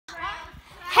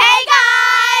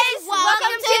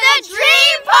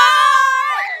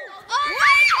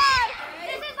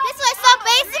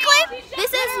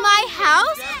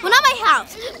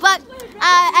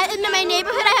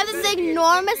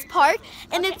enormous park,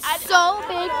 and it's so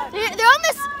big. They're on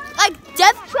this like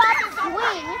death trap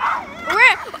swing.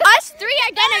 Us three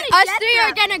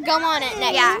are gonna go on it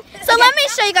next. Yeah. So let me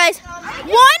show you guys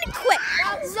one quick.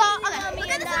 So look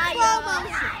at this slow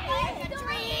motion.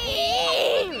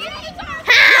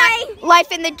 Hi.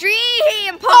 Life in the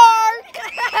dream park.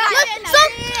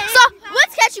 So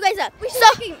let's catch you guys up. We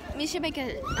should make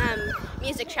a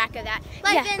music track of that.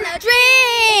 Life in the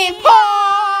dream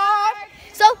park.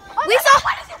 So we saw.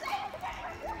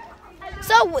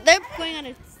 So they're going on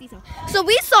a seesaw. So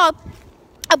we saw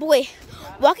a boy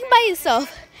walking by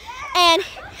himself, and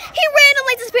he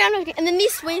randomly disappeared, and then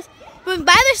these swings went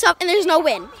by themselves, and there's no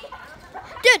wind.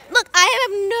 Dude, look,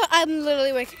 I'm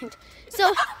literally working.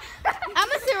 So I'm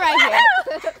gonna sit right here.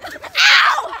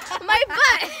 Ow! My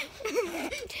butt.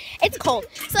 It's cold.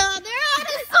 So they're on a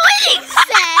swing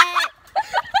set.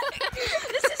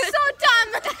 This is so dumb.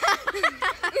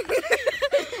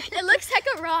 It looks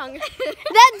hecka wrong.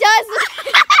 That does.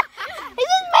 This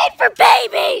is made for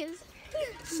babies.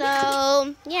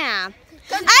 So yeah, I'm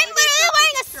literally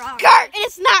wearing a skirt, and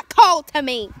it's not cold to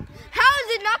me. How is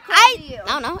it not cold to you? I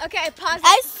don't know. Okay, pause it.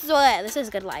 I swear, this is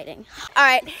good lighting. All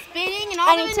right. Spinning in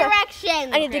all different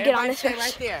directions. I need to get on this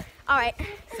right there. All right.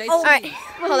 All right.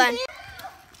 Hold on.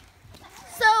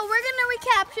 So we're gonna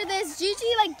recapture this.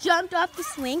 Gigi like jumped off the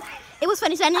swing. It was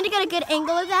funny, so I need to get a good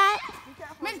angle of that.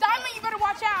 Miss Diamond, you better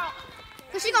watch out.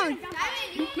 Where's she going?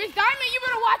 Miss Diamond, you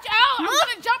better watch out. I'm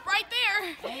gonna jump right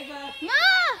there. Ma!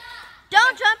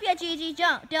 Don't jump yet, Gigi.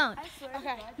 Don't.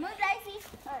 Okay. Move, Dicey.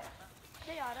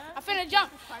 Dayana. I'm finna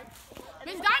jump.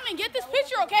 Miss Diamond, get this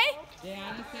picture, okay?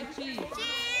 Dayana said cheese.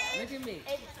 Look at me.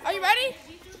 Are you ready?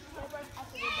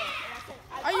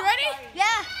 Are you ready?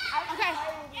 Yeah. Okay.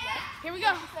 Here we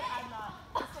go.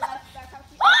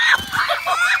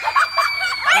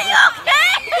 Are you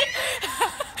okay?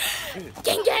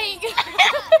 Gang, gang.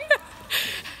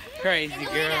 Crazy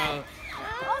girl.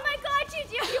 Oh my God,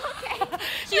 Gigi, are you okay?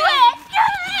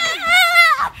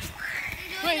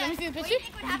 Wait, let me see the picture.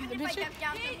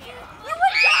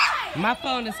 My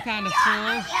phone is kind of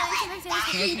full, so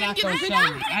it's not going to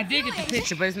show me. I did get the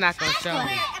picture, but it's not going to show me.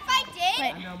 If I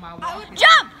did, I know my wife.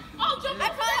 jump! Oh, jump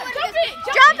it!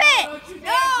 Jump it!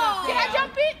 No! Can I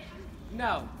jump it?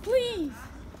 No. Please.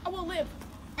 I will live.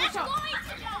 Watch out.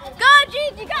 Go,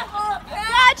 Gigi, go! Go,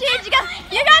 Gigi, go!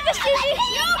 You got this, Gigi!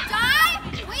 You die!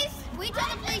 We told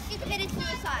the police you committed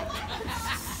suicide.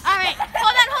 All right,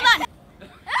 hold on.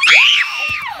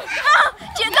 Oh,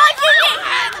 go, Gigi!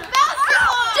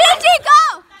 Gigi,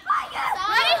 go!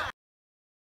 Ready?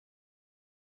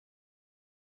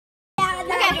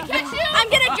 Okay, I'm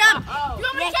gonna jump. You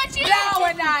want me to catch you? No,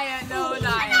 Anaya. No,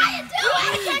 Anaya. Anaya, too!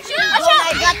 I'm gonna catch you! Watch out! I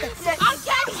got this. I'll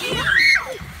catch you!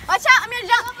 Watch out, I'm gonna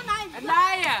jump.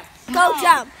 Anaya. Go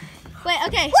jump. Wait,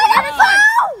 okay. So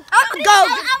go.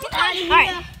 All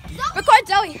right. Record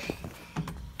Zoe.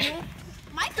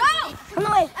 Go.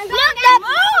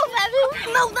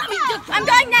 I'm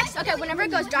going next. Okay, whenever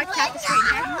it goes dark, tap the screen.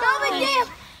 No big deal.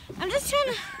 I'm just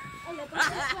trying to. I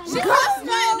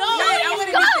want to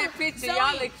get that picture.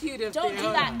 Y'all look cute up there. Don't do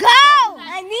that. Go.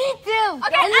 I need to.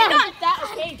 Okay, I got that.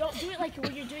 Okay, don't do it like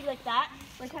when you're doing like that.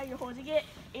 Like how you're holding it.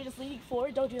 You're just leaning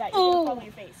forward. Don't do that. You're gonna fall on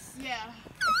your face. Yeah.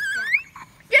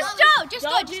 Just go. Just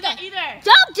Don't do that either.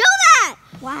 Don't do that.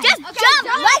 Why? Just jump.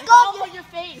 Let go. Fall on your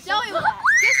face. Zoe, do that.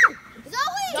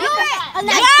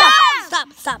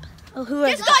 it. Stop. Oh, who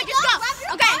is it? Just go.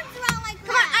 Okay.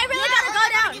 Come on, I really gotta go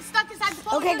down. Get stuck inside the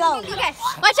phone. Okay, go. Okay.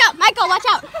 Watch out, Michael. Watch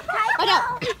out. All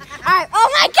right. Oh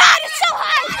my God, it's so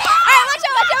hard. All right, watch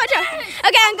out.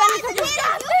 Okay, I'm gonna.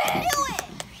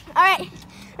 All right.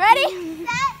 Ready?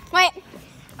 Wait.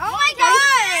 Oh my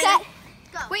God. Set.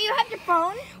 Wait, you have your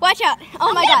phone? Watch out.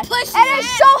 Oh my God. Push it is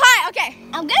so high. Okay.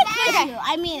 I'm gonna push you.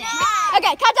 I mean it.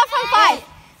 Okay, count down from 5.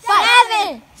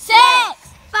 7, 6,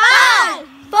 5,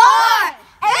 4,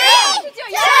 3, 2,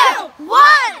 1.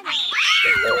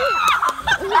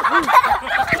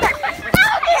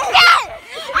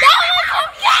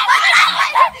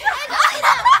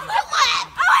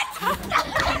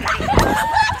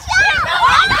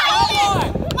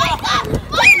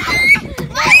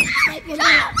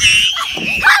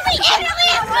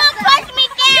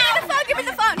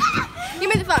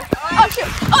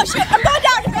 Oh shit, I'm going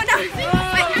down.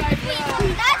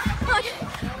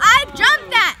 I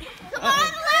jumped that. Come on,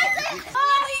 Liza. Do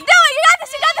it. You got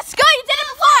this. Go. You did it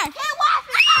before.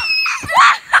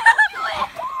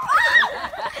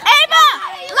 Ava,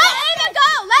 let Ava go.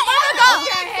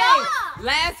 Okay, hey.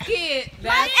 Last kid.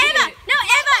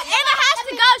 Ava has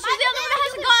to go. She's the only one that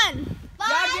hasn't gone.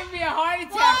 Y'all give me a heart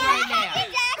attack right now.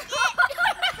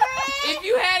 If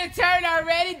you had a turn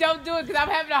already, don't do it because I'm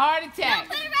having a heart attack.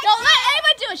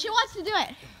 it. She wants to do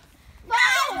it. No,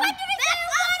 when did it say I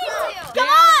wanted to? Come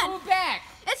on. Move back.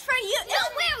 It's for you.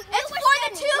 It's for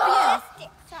the two of you.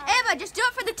 Ava, just do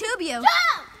it for the two of you. No,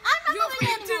 I'm not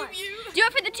moving anymore. Do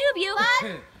it for the two of you. 5,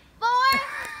 4,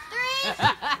 3,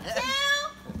 2,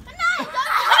 no.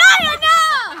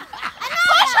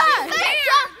 Push her.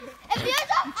 If you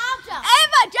jump, I'll jump.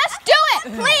 Ava, just do it,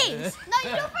 please. No,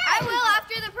 you do first. I will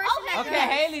after the person that Okay,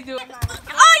 Haley, do it.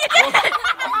 Oh, you did it.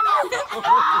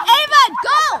 Ava,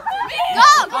 go. Go,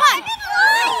 come on.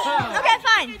 Okay,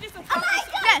 fine.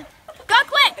 Okay, go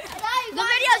quick. The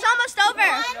video's almost over.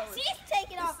 She's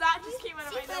taking off. That just came out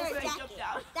of my nose and I jumped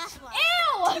out. That's why.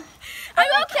 Ew. Are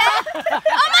you okay?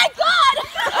 Oh my God.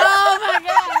 Oh my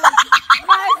God.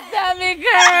 My stomach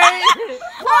hurts.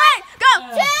 One, go.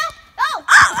 2, go. Oh.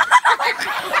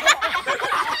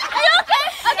 Are you okay?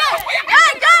 Okay.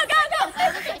 Go.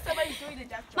 Somebody's doing the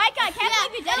death jump. Micah, I can't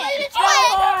believe you did it.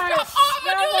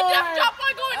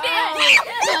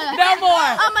 No more.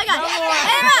 Oh my God. No more.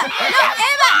 Ava. No,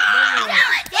 Ava.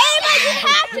 Ava, you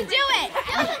have to do it.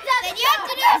 Then you have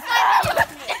to do a slime video.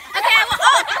 Okay,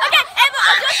 okay, Ava,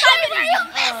 I'll do a slime video.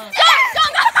 Go.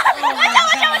 Watch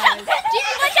out. Watch out.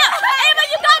 Ava,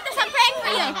 you got this. I'm praying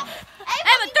for you.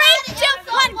 Ava, 3, 2,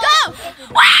 1, go.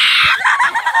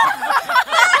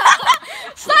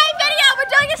 Slime video.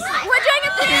 We're doing a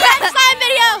 3-time slime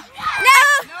video. No.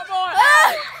 No more.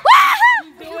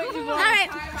 All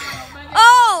right.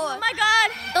 Oh my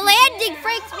God. The landing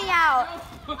freaks me out.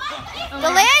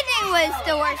 The landing was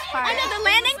the worst part. I know the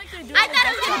landing. I thought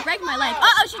it was gonna break my leg.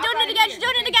 Uh-oh, she's doing it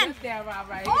again. Down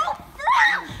right here.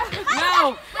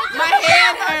 No, my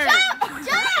hand hurts.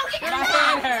 My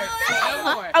hand hurts.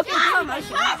 No more. Okay, slow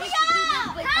motion.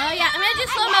 Oh yeah, I'm gonna do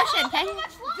slow motion, okay?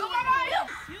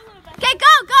 Okay,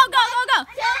 go.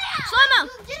 Slow-mo. You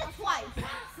did it twice.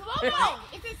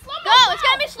 Go, it's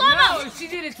gonna be slow-mo. No, she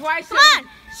did it twice. Come on.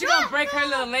 She gonna break her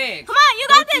little leg. Come on, you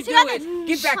got Don't this. You got do this. it.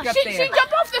 Get back up there. She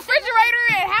jumped off the refrigerator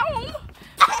at home.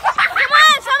 Come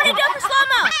on, somebody do it for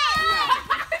slow-mo.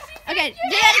 Okay,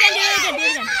 do it again.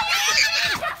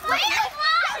 Wait,